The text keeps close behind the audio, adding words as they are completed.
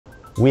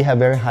we have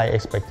very high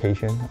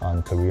expectation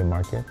on Korean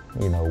market,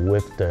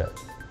 with the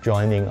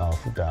joining of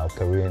our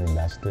Korean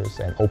investors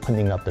and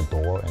opening up the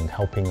door and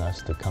helping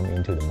us to come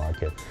into the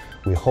market.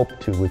 We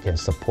hope we can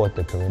support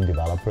the Korean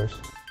developers.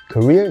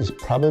 Korea is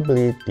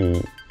probably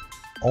the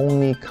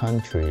only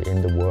country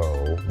in the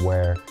world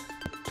where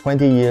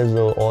 20 years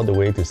old all the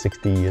way to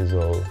 60 years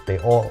old, they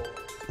all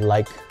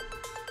like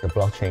the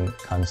blockchain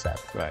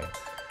concept. Right.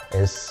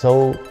 Is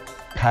so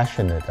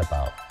passionate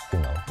about,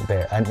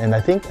 and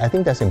I think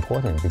that's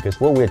important because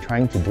what we're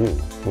trying to do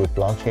with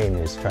blockchain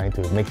is trying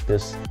to make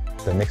this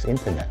the next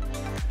internet.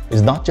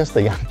 It's not just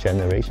the young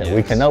generation. Yes.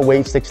 We cannot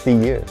wait 60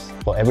 years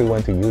for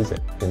everyone to use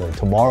it.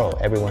 Tomorrow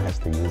everyone has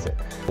to use it.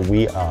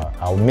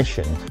 Our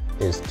mission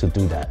is to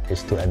do that,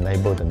 is to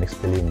enable the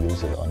next billion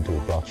users onto a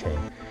blockchain.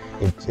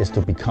 It is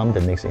to become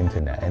the next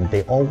internet, and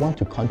they all want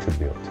to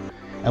contribute.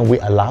 And we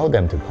allow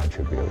them to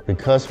contribute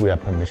because we are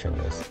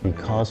permissionless,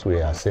 because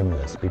we are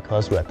seamless,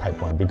 because we are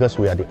type 1, because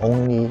we are the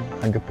only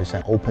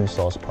 100% open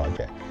source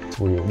project.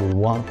 We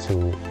want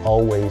to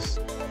always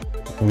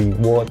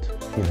reward,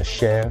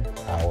 share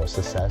our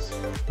success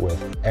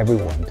with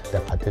everyone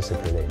that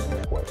participated in the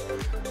network,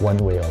 one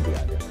way or the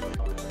other.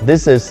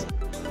 This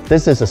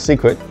is a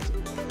secret,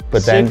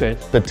 but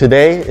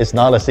today it's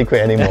not a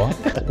secret anymore.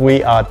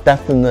 We are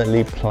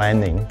definitely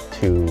planning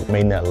to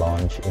mainnet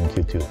launch in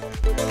Q2.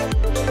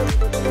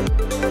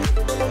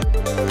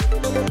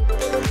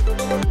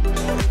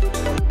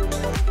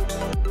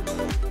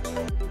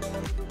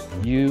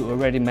 You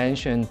already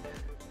mentioned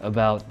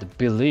about the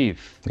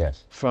belief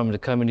Yes. from the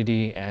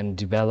community and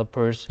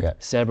developers Yeah.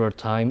 several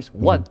times.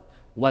 What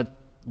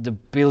the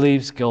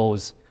beliefs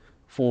goes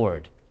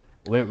forward?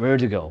 Where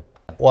to go?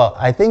 Well,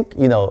 I think,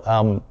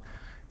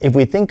 if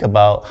we think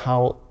about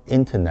how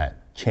internet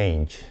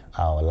changed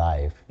our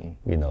life,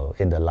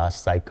 in the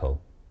last cycle,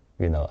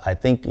 I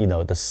think,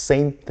 the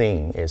same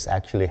thing is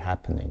actually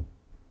happening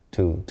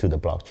to the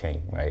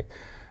blockchain, right?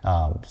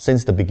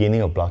 Since the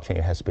beginning of blockchain,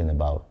 it has been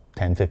about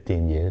 10,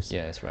 15 years.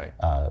 Yes, right.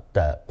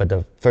 But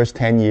the first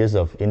 10 years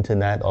of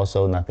internet,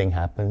 also nothing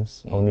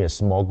happens. Only a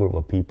small group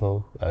of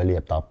people, early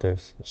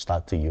adopters,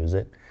 start to use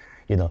it.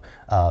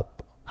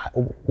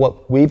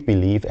 What we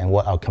believe and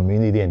what our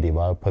community and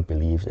developer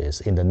believes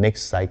is in the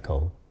next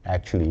cycle,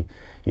 actually,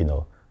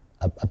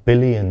 a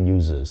billion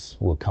users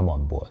will come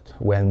on board.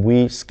 When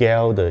we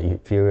scale the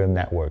Ethereum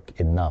network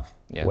enough,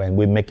 when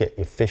we make it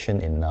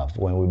efficient enough,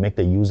 when we make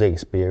the user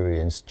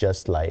experience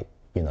just like,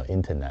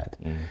 internet,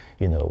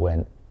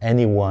 when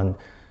anyone,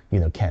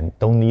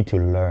 don't need to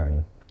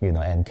learn,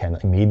 and can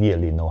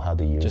immediately know how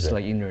to use it. Just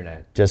like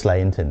internet. Just like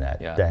internet,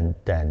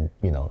 then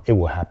it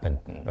will happen,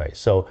 right?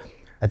 So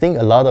I think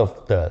a lot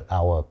of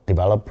our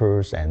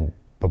developers and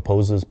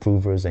proposers,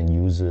 provers, and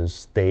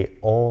users, they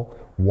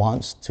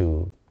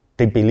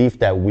believe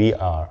that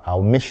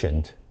our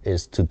mission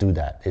is to do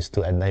that, is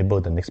to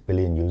enable the next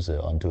billion user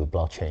onto a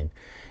blockchain.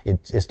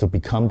 It is to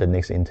become the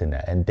next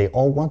internet, and they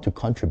all want to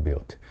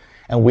contribute.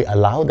 And we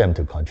allow them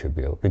to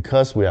contribute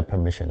because we are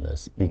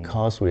permissionless,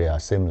 because we are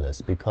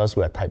seamless, because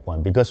we are type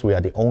 1, because we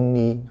are the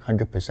only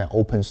 100%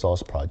 open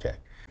source project,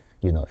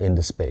 in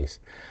the space.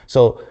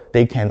 So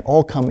they can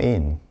all come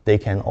in, they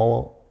can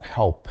all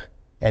help,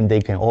 and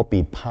they can all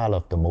be part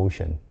of the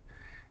motion.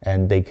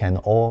 And they can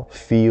all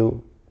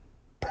feel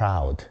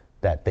proud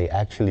that they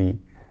actually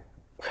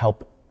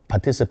help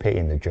participate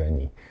in the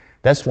journey.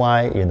 That's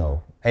why,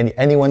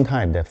 any one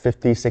time there are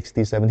 50,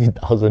 60,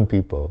 70,000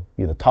 people,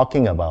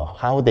 talking about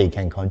how they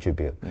can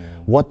contribute,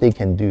 what they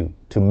can do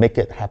to make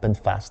it happen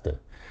faster.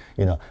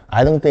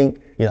 I don't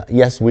think,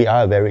 yes, we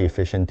are a very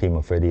efficient team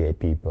of 38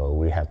 people.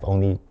 We have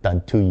only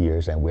done 2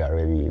 years and we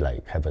already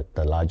have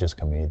the largest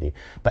community.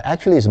 But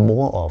actually it's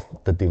more of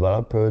the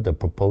developer, the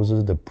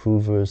proposers, the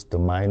provers, the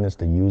miners,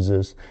 the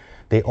users,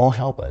 they all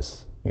help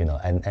us,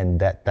 and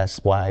that's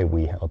why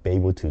we are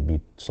able to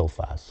be so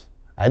fast.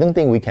 I don't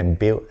think we can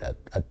build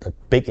a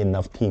big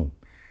enough team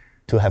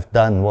to have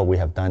done what we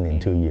have done in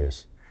 2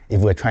 years if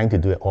we're trying to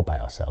do it all by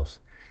ourselves.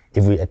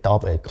 If we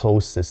adopt a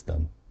closed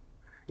system,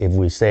 if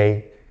we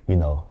say,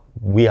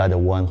 we are the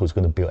one who's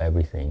going to build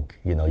everything,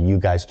 you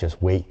guys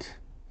just wait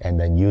and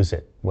then use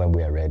it when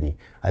we are ready.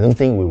 I don't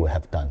think we would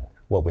have done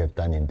what we have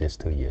done in these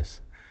 2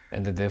 years.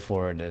 And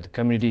therefore, the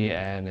community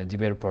and the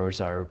developers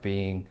are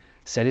being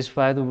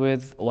satisfied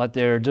with what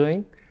they're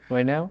doing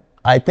right now?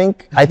 I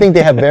think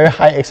they have very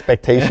high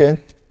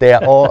expectation. They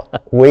are all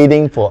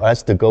waiting for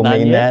us to go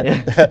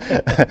mainnet.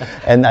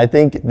 And I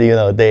think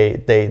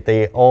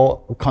they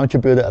all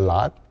contributed a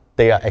lot.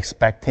 They are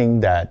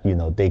expecting that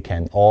they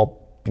can all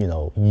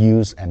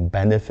use and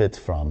benefit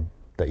from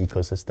the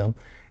ecosystem.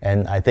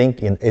 And I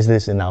think it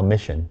is in our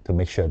mission to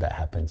make sure that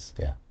happens.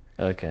 Yeah.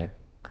 Okay.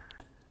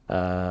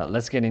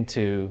 Let's get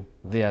into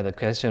the other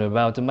question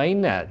about the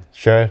mainnet.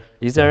 Sure.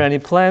 Is there any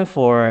plan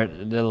for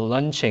the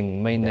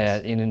launching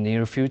mainnet in the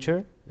near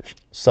future?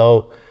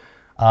 So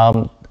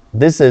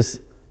this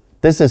is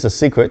a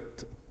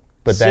secret,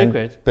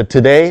 but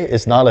today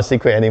it's not a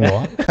secret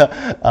anymore.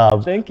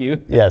 Thank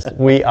you. Yes,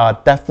 we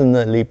are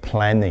definitely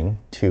planning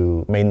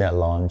to mainnet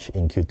launch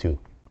in Q2.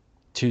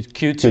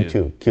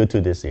 Q2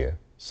 Q2 this year.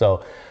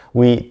 So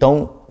we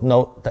don't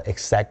know the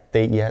exact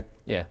date yet,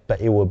 Yeah. but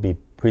it will be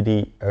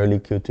pretty early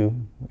Q2.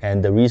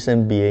 And the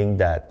reason being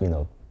that,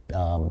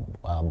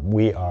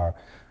 we are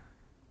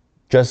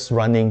just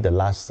running the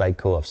last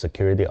cycle of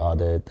security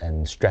audit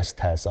and stress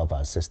tests of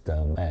our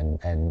system, and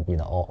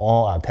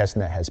all our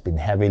testnet has been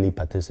heavily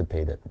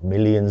participated.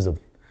 Millions of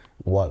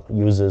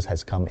users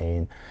has come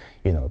in.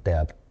 There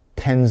are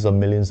tens of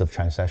millions of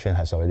transactions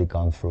has already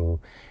gone through,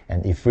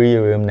 and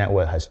Ethereum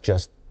network has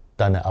just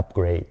done an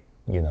upgrade.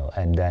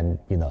 And then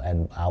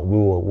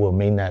we'll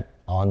mainnet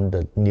on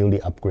the newly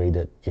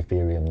upgraded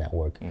Ethereum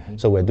network.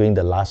 So we're doing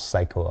the last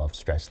cycle of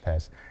stress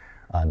tests.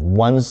 And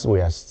once we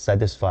are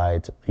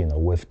satisfied,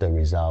 with the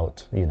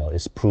result,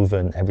 it's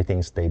proven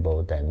everything's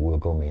stable, then we'll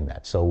go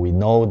mainnet. So we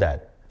know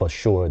that for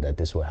sure that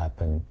this will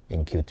happen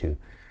in Q2.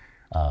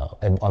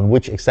 And on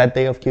which exact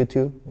day of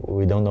Q2,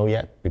 we don't know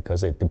yet,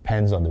 because it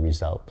depends on the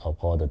result of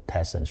all the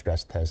tests and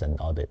stress tests and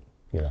audit.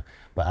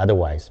 But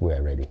otherwise, we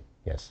are ready.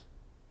 Yes.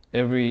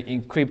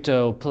 Every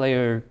crypto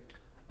player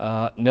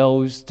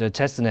knows the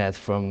testnet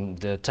from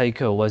the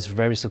Taiko was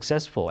very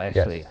successful.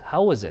 Actually, Yes.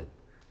 How was it?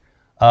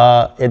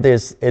 It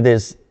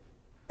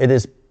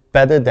is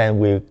better than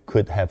we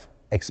could have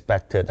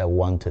expected or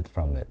wanted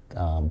from it.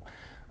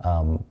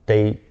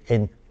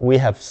 We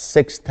have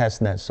 6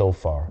 testnets so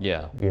far.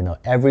 Yeah.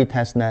 Every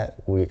testnet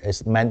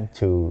is meant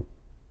to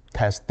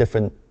test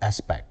different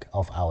aspect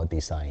of our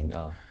design.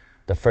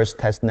 The first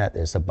testnet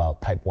is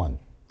about type 1.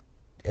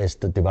 Is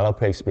the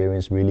developer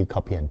experience really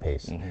copy and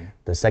paste?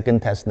 The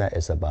second testnet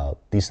is about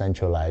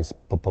decentralized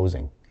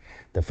proposing.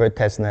 The third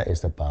testnet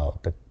is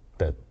about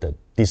the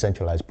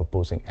decentralized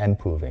proposing and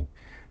proving.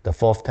 The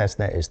fourth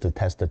testnet is to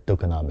test the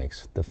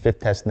tokenomics. The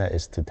fifth testnet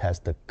is to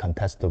test the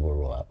contestable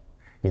rollup.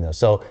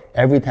 So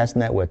every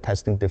testnet we're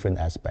testing different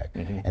aspects,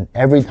 and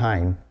every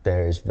time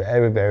there is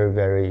very, very,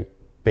 very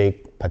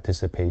big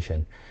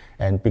participation.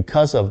 And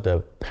because of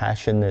the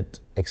passionate,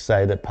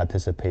 excited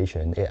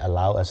participation, it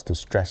allows us to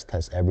stress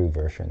test every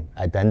version,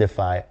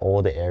 identify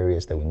all the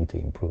areas that we need to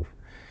improve.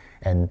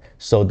 And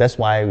so that's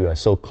why we are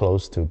so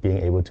close to being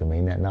able to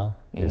mainnet now,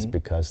 is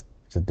because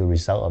the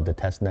result of the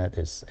testnet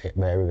is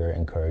very, very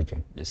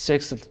encouraging. The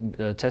 6th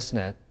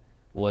testnet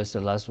was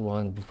the last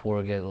one before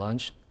it get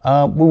launched.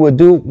 We will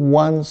do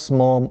one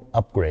small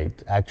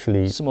upgrade,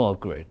 actually. Small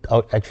upgrade.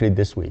 Actually,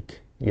 this week.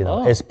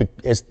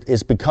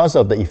 It's because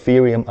of the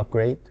Ethereum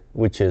upgrade,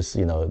 which is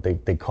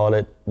they call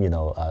it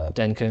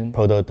Duncan.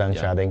 proto Dunk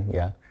sharding.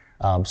 Yeah.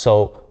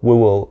 So we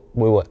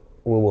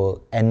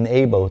will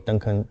enable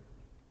Duncan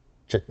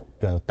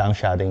Dunk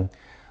sharding,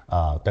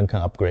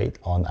 Duncan upgrade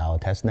on our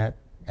testnet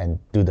and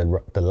do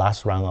the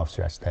last round of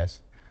stress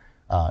tests.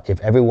 If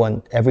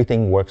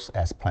everything works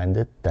as planned,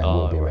 then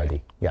we'll be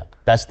ready. Yeah,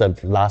 that's the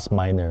last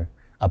minor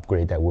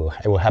upgrade that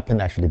it will happen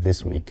actually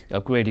this week.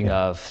 Upgrading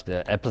of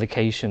the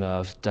application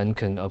of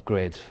Duncan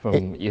upgrade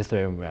from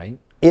Ethereum, right?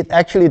 It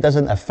actually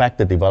doesn't affect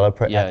the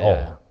developer at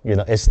all.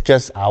 It's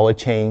just our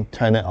chain,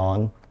 turn it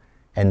on,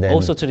 and then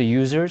Also to the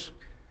users?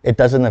 it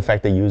doesn't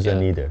affect the user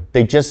neither.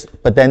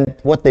 But then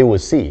what they will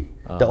see,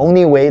 the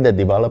only way the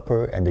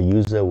developer and the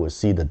user will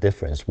see the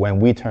difference when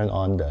we turn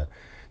on the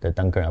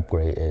Duncan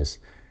upgrade is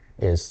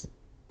It's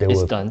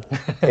done.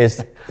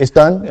 It's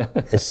done.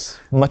 It's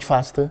much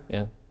faster.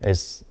 Yeah.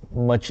 It's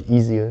much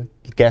easier.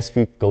 Gas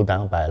fee go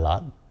down by a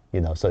lot.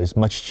 So it's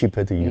much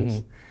cheaper to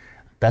use.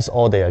 That's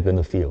all they are going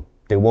to feel.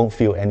 They won't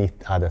feel any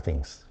other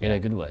things. In a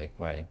good way,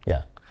 right?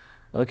 Yeah.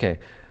 Okay.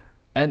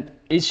 And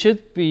it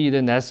should be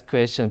the next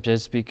question,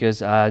 just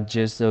because I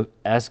just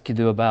asked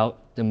you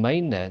about the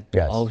mainnet,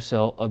 Yes.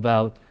 also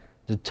about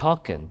the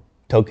token.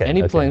 Token.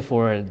 Any okay. plan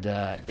for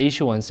the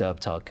issuance of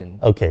token?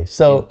 Okay.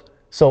 So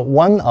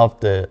one of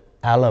the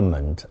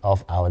element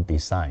of our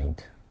design,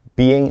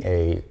 being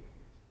a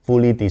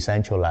fully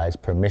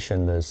decentralized,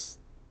 permissionless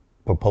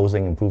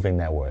proposing and proving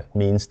network,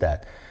 means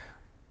that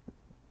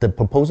the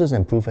proposers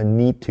and prover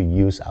need to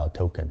use our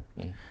token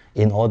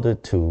in order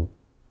to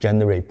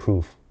generate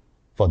proof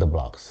for the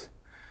blocks.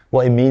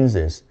 What it means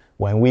is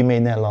when we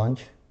mainnet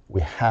launch,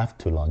 we have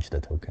to launch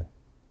the token.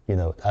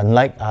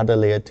 Unlike other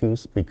layer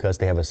 2s, because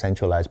they have a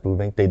centralized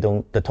proving,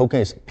 the token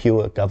is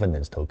pure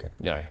governance token.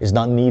 Yeah. It's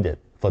not needed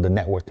for the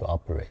network to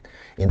operate.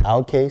 In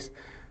our case,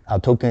 our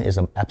token is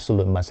an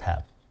absolute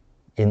must-have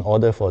in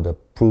order for the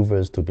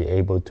provers to be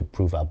able to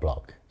prove our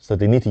block. So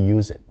they need to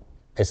use it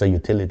as a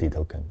utility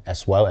token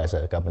as well as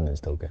a governance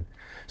token.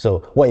 So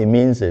what it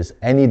means is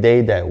any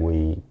day that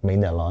we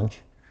mainnet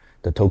launch,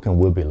 the token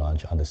will be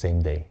launched on the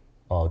same day,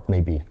 or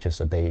maybe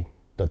just a day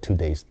or 2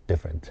 days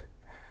different.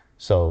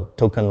 So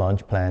token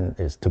launch plan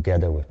is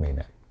together with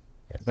mainnet.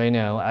 Yes. Right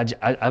now,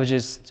 I was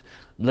just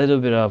a little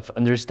bit of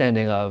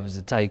understanding of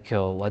the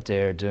Taiko, what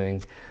they're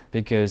doing,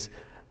 because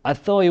I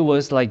thought it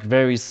was like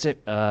very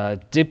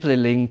deeply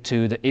linked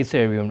to the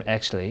Ethereum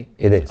actually.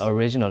 It is.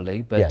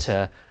 Originally, but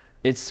Yes.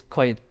 It's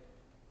quite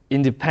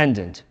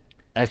independent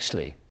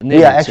actually.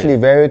 We are actually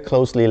very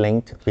closely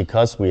linked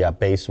because we are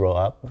base roll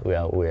up. We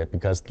are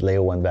because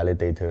layer 1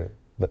 validator,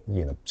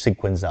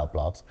 sequence our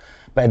blocks.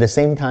 But at the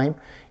same time,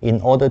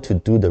 in order to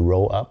do the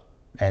roll up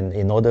and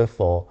in order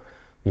for,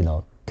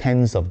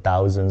 tens of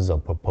thousands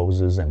of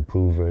proposers and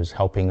provers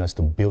helping us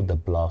to build the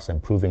blocks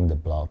and proving the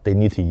block, they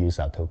need to use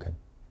our token.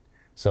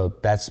 So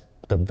that's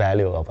the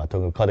value of our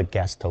token. We call it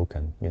gas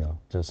token.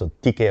 So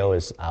TKO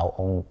is our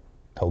own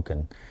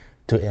token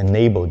to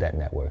enable that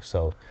network.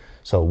 So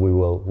we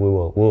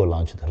will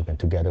launch the token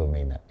together with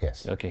mainnet.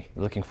 Yes. Okay,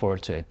 looking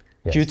forward to it.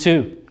 Yes.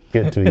 Q2.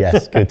 Q2,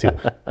 yes,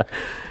 Q2.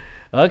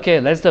 Okay,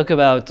 let's talk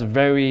about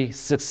very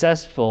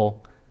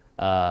successful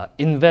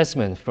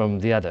investment from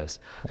the others.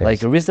 Yes.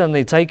 Like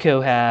recently,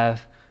 Taiko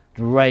have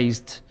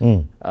raised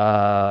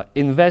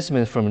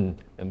investment from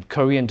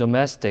Korean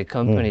domestic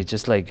company,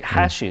 just like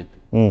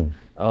핫이슈로,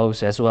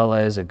 also, as well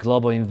as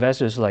global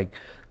investors like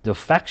the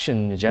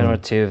Faction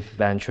Generative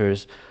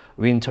Ventures,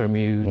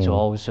 Wintermute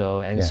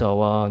also, and so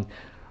on.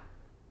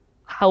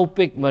 How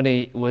big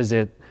money was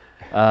it?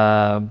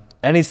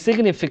 Any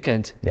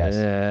significant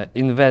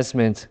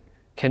investment?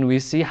 Can we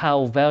see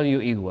how value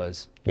it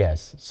was?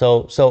 Yes.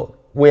 So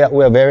we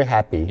are very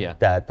happy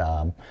that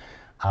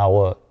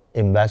our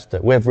investor,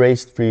 we have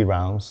raised 3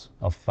 rounds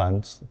of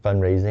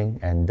fundraising,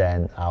 and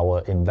then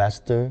our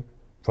investor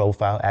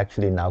profile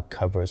actually now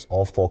covers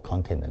all 4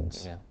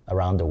 continents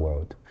around the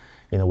world.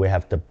 We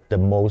have the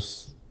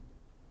most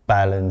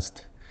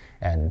balanced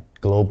and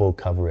global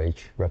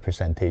coverage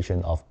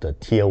representation of the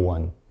tier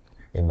 1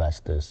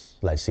 investors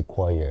like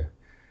Sequoia,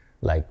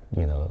 like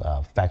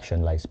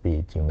Faction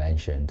Lightspeed you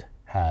mentioned,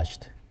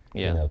 Hashed,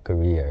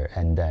 Korea,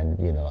 and then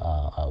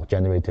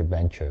Generative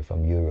Venture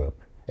from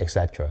Europe,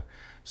 etc.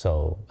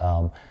 So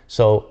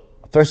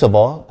first of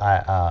all,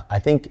 I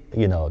think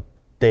we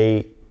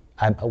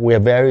are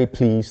very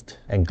pleased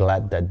and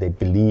glad that they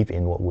believe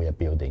in what we are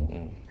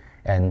building,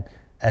 and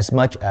as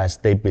much as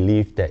they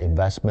believe that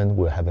investment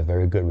will have a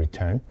very good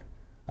return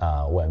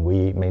when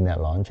we mainnet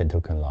launch and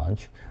token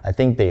launch, I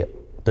think the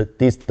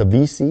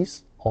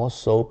VCs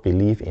also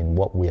believe in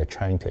what we are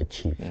trying to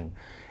achieve,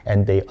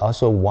 and they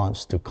also want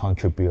to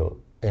contribute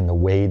in a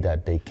way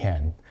that they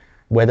can,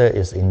 whether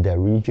it's in their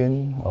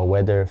region or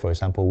whether, for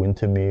example,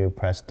 Wintermute,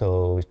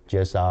 Presto,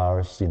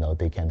 GSRs,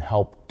 they can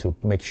help to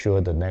make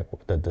sure the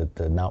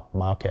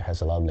market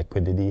has a lot of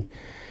liquidity.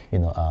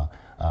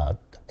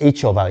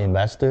 Each of our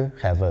investors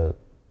have a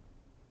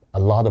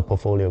lot of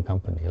portfolio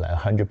company, like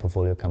 100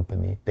 portfolio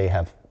company. They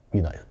have,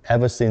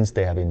 ever since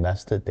they have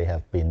invested, they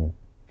have been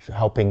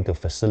helping to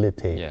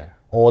facilitate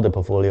all the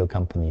portfolio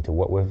company to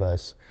work with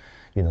us,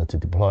 to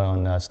deploy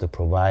on us, to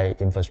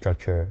provide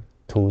infrastructure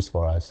tools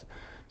for us.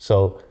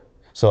 So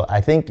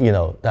I think,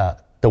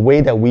 the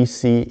way that we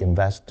see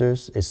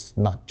investors is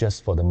not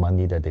just for the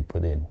money that they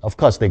put in. Of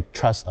course, they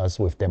trust us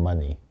with their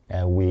money,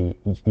 and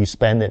you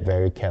spend it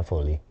very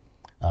carefully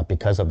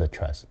because of the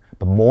trust.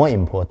 But more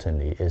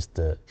importantly is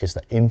the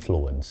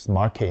influence,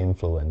 market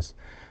influence,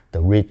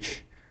 the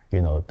reach,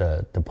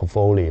 the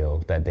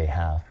portfolio that they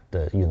have.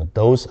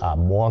 Those are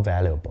more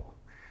valuable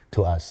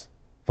to us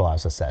for our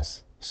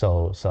success.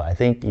 So I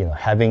think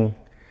having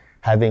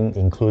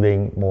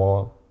including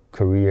more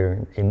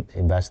Korean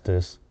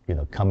investors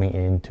coming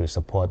in to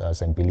support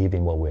us and believe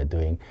in what we're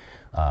doing,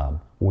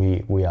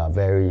 we are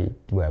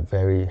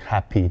very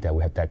happy that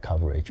we have that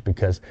coverage,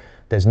 because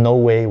there's no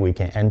way we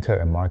can enter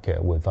a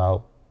market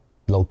without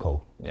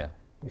local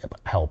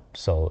help.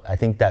 So I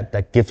think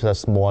that gives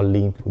us more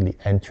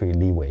entry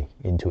leeway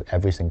into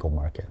every single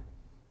market.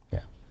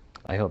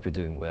 I hope you're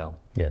doing well.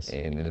 Yes.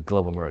 In the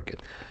global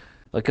market.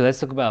 Okay, let's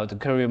talk about the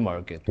Korean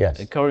market. Yes.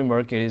 The Korean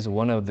market is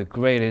one of the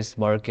greatest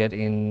market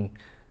in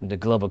the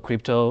global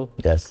crypto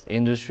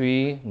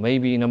industry.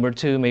 Maybe number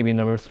 2, maybe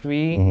number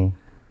 3,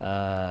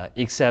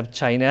 except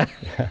China.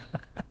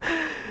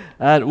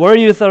 And what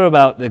do you thought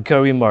about the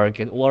Korean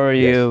market? What are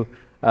you?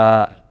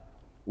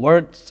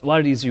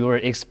 What is your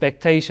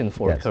expectation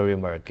for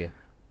Korean market?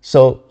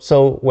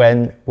 So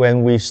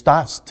when we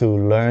start to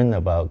learn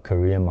about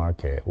Korean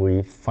market,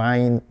 we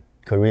find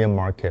Korean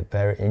market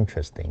very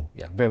interesting.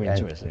 Yeah, very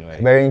interesting, right?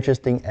 Very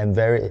interesting, and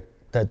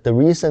the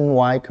reason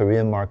why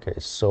Korean market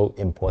is so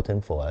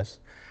important for us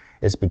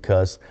is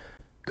because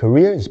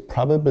Korea is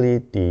probably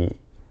the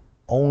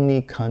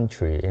only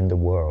country in the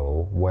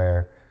world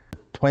where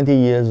 20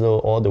 years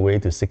old all the way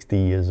to 60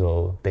 years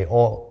old, they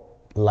all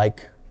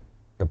like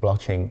the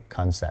blockchain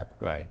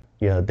concept. Right.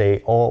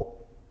 They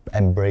all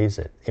embrace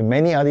it. In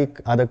many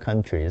other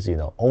countries,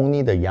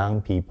 only the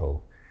young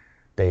people,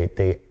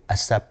 they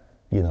accept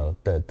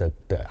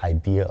the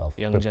idea of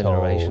young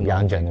crypto,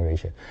 young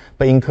generation.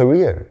 But in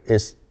Korea,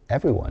 it's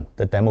everyone.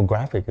 The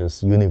demographic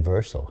is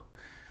universal.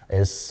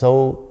 It's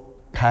so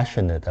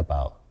passionate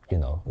about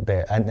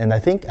and I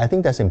think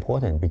that's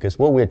important, because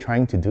what we're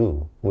trying to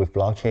do with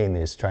blockchain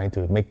is trying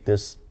to make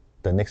this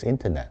the next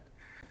internet.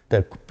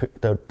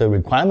 The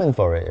requirement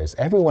for it is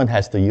everyone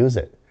has to use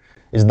it.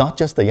 It's not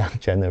just the young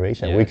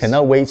generation. Yes. We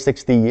cannot wait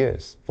 60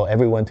 years for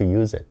everyone to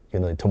use it.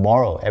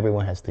 Tomorrow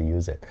everyone has to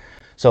use it.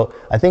 So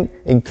I think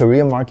in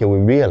Korean market we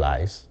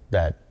realize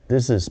that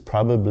this is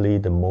probably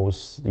the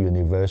most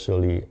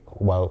universally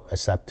well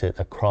accepted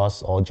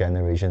across all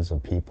generations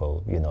of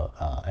people.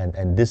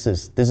 And this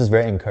is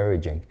very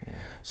encouraging.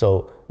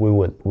 So we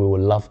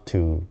would love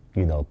to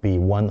be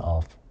one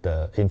of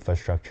the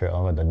infrastructure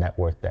or the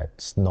network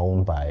that's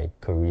known by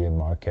Korean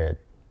market,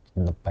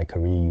 by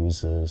Korean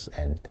users,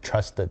 and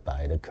trusted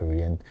by the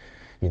Korean,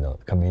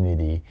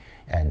 community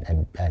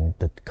and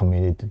the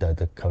community,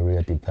 the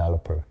Korean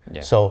developer.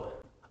 Yeah. So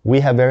we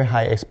have very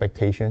high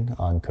expectation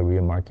on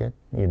Korean market,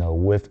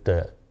 with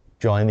the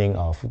joining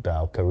of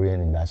our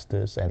Korean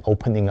investors and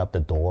opening up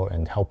the door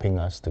and helping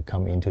us to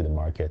come into the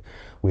market.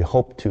 We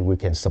hope we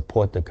can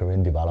support the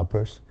Korean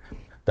developers.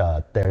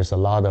 There's a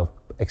lot of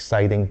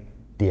exciting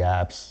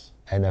apps,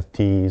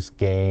 NFTs,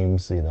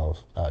 games,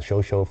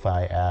 social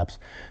fi apps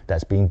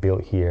that's being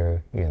built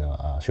here.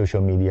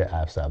 Social media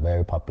apps are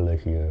very popular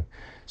here.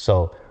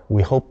 So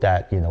we hope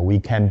that we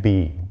can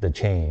be the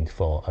chain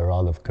for a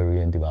lot of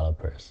Korean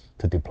developers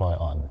to deploy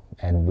on,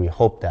 and we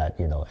hope that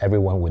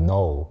everyone will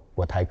know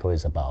what Taiko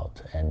is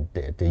about, and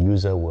the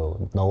user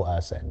will know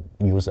us and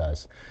use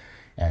us,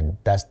 and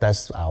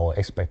that's our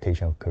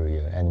expectation of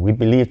Korea. And we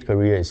believe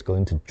Korea is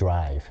going to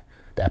drive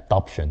the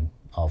adoption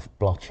of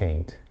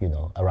blockchain,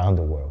 around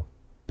the world,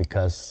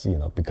 because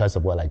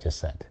of what I just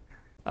said.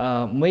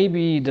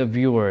 Maybe the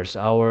viewers,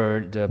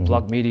 the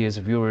blog media's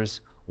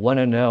viewers, want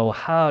to know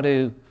how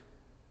to.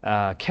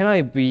 Can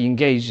I be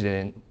engaged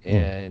in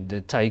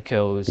the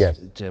Taiko's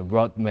the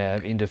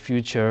roadmap in the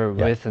future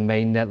with the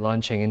mainnet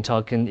launching and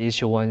token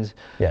issuance?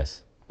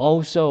 Yes.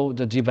 Also,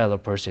 the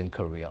developers in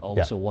Korea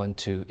also want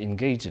to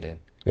engage in it.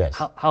 Yes.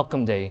 How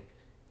come they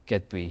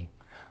get be?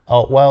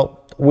 Oh,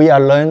 well, we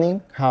are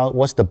learning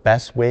what's the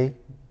best way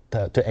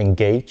to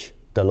engage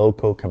the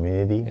local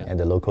community and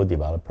the local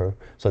developer.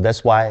 So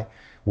that's why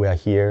we are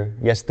here.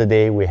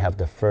 Yesterday, we have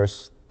the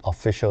first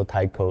official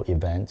Taiko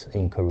event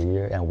in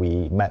Korea, and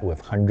we met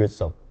with hundreds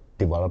of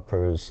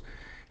developers,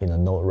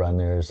 node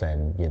runners,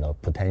 and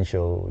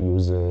potential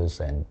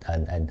users, and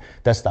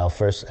that's our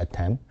first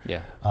attempt.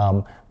 Yeah.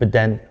 But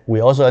then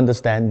we also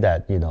understand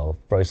that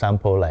for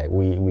example, like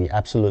we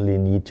absolutely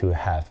need to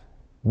have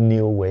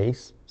new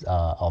ways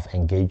of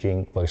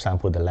engaging. For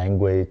example, the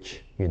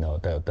language,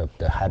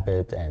 the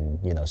habit, and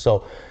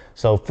so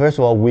first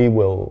of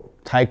all,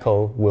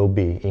 Taiko will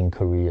be in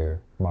Korea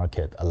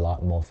market a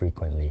lot more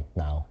frequently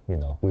now.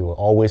 We will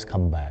always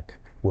come back.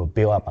 We'll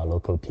build up our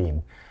local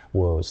team.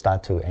 We'll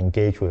start to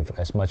engage with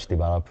as much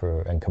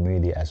developer and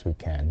community as we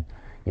can,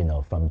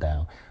 from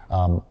down.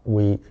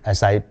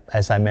 As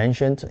I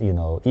mentioned,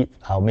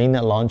 our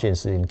mainnet launch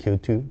is in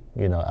Q2.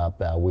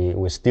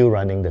 We're still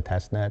running the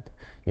testnet.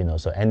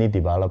 So any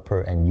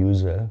developer and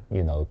user,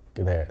 we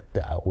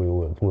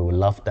would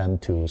love them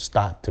to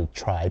start to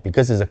try,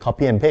 because it's a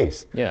copy and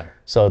paste. Yeah.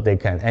 So they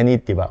can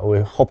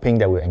we're hoping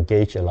that we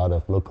engage a lot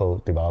of local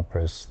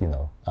developers,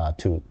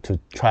 to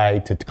try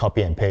to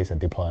copy and paste and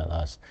deploy on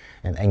us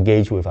and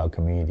engage with our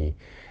community,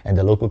 and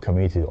the local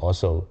community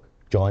also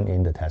join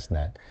in the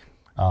testnet.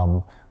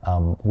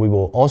 We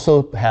will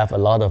also have a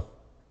lot of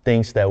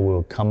things that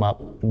will come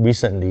up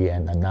recently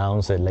and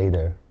announce it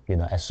later.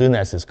 As soon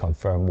as it's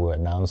confirmed, we'll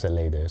announce it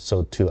later.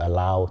 So to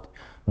allow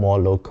more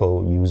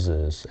local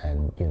users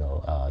and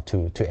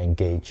to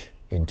engage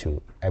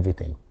into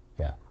everything,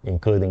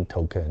 including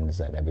tokens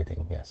and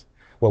everything. Yes,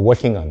 we're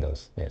working on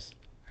those. Yes.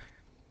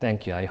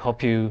 Thank you. I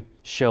hope you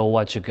show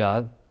what you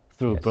got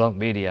through blog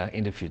media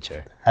in the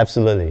future.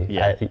 Absolutely.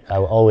 Yeah. I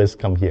will always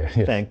come here.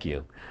 Yes. Thank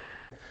you.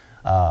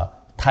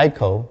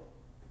 Taiko,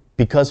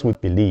 because we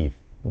believe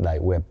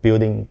like we're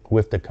building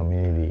with the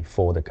community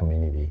for the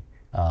community.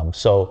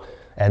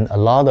 And a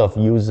lot of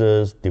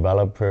users,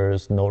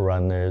 developers, node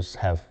runners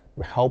have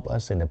helped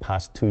us in the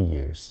past 2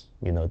 years.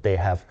 They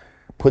have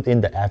put in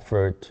the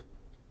effort,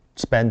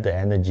 spent the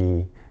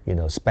energy,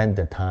 spent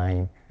the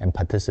time and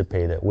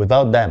participated.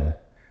 Without them,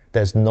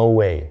 there's no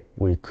way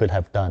we could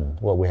have done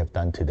what we have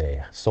done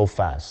today so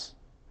fast.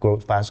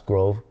 Fast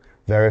growth,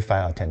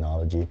 verify our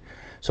technology.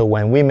 So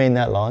when we made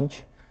that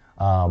launch,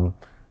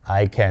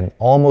 I can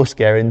almost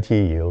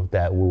guarantee you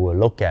that we will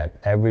look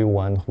at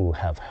everyone who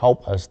have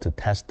helped us to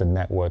test the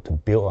network, to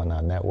build on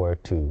our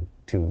network, to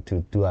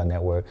do our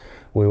network.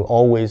 We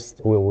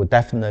will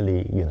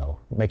definitely,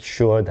 make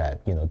sure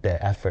that,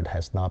 their effort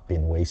has not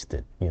been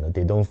wasted.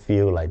 They don't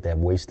feel like they've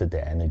wasted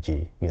their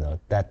energy.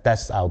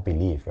 That's our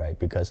belief, right?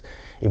 Because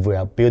if we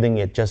are building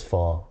it just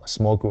for a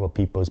small group of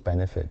people's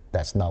benefit,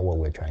 that's not what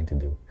we're trying to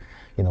do.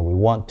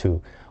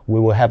 We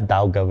will have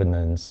DAO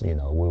governance, we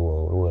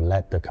will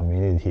let the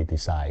community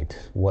decide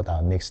what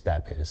our next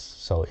step is.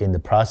 So in the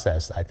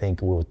process, I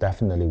think we will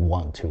definitely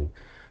want to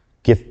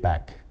give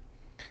back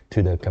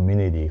to the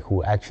community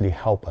who actually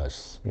help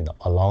us,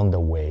 along the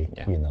way,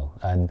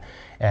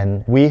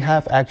 and we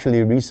have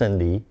actually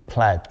recently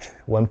pledged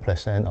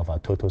 1% of our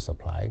total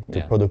supply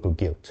to Protocol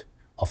Guild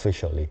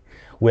officially.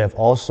 We have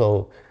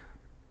also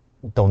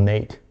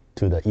donate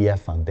to the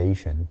EF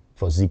Foundation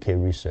for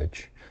ZK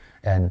research.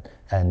 And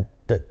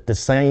the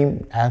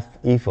same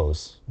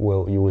ethos,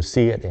 you will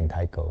see it in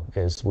Taiko,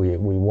 is we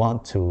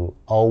want to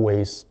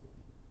always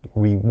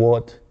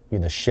reward,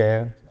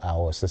 share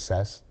our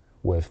success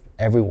with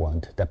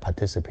everyone that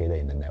participated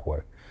in the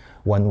network,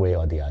 one way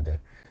or the other.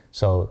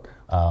 So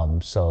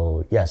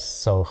So yes,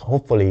 so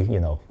hopefully,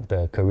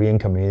 the Korean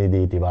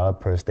community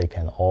developers, they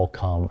can all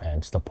come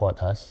and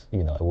support us.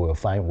 We'll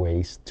find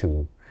ways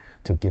to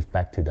give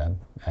back to them,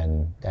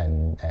 and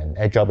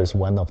AirDrop is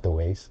one of the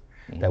ways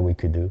that we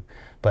could do.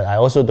 But I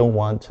also don't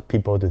want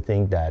people to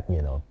think that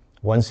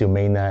once you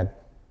mainnet,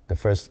 the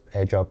first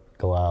AirDrop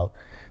go out,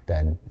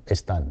 then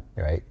it's done,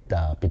 right?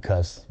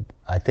 Because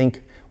I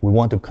think we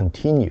want to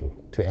continue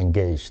to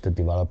engage the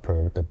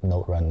developer, the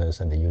node runners,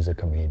 and the user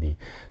community.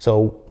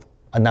 So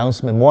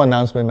more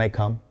announcement may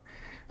come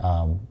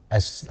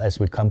as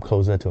we come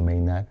closer to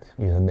mainnet.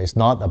 It's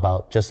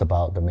not just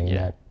about the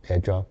mainnet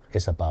AirDrop.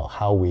 It's about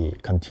how we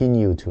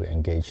continue to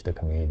engage the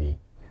community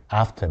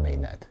after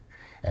mainnet,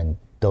 and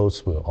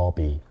those will all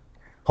be.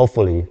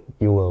 Hopefully,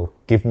 you will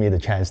give me the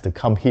chance to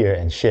come here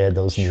and share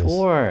those news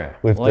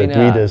with the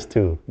readers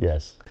too.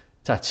 Yes.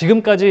 자,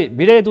 지금까지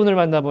미래의 돈을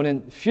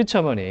만나보는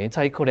퓨처머니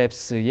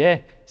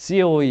타이코랩스의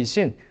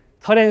CEO이신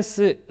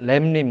터렌스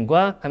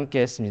램님과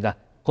함께했습니다.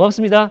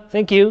 고맙습니다.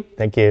 Thank you.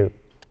 Thank you.